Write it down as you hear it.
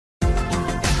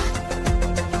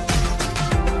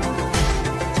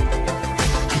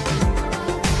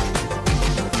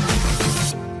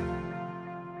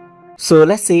So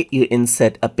let's say you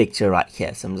insert a picture right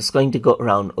here. So I'm just going to go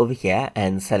around over here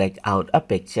and select out a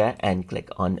picture and click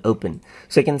on open.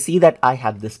 So you can see that I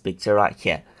have this picture right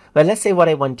here. Well, let's say what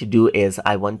I want to do is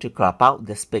I want to crop out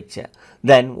this picture.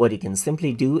 Then what you can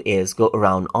simply do is go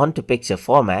around onto picture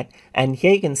format, and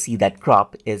here you can see that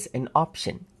crop is an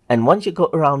option. And once you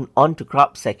go around onto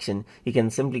crop section, you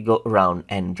can simply go around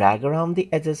and drag around the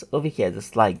edges over here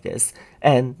just like this.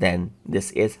 And then this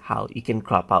is how you can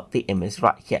crop out the image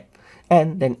right here.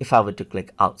 And then if I were to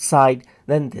click outside,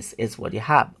 then this is what you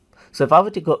have. So if I were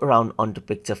to go around onto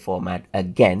picture format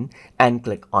again and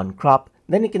click on crop,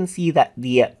 then you can see that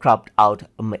the cropped out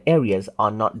areas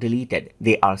are not deleted.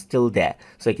 They are still there.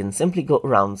 So you can simply go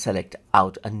around, select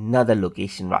out another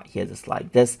location right here just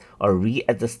like this, or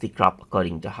readjust the crop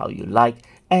according to how you like,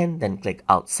 and then click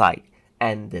outside.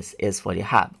 And this is what you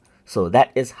have. So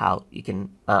that is how you can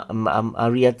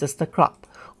readjust the crop.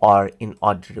 Or in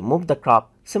order to remove the crop,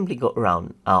 simply go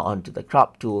around onto the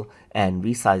crop tool and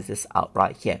resize this out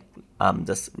right here.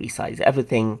 Just resize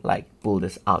everything, like pull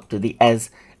this out to the edge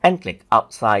and click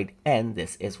outside, and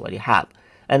this is what you have.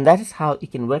 And that is how you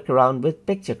can work around with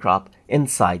picture crop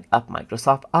inside of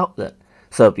Microsoft Outlook.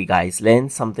 So hope you guys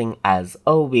learned something as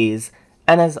always.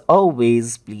 And as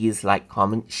always, please like,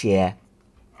 comment, share,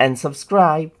 and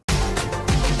subscribe.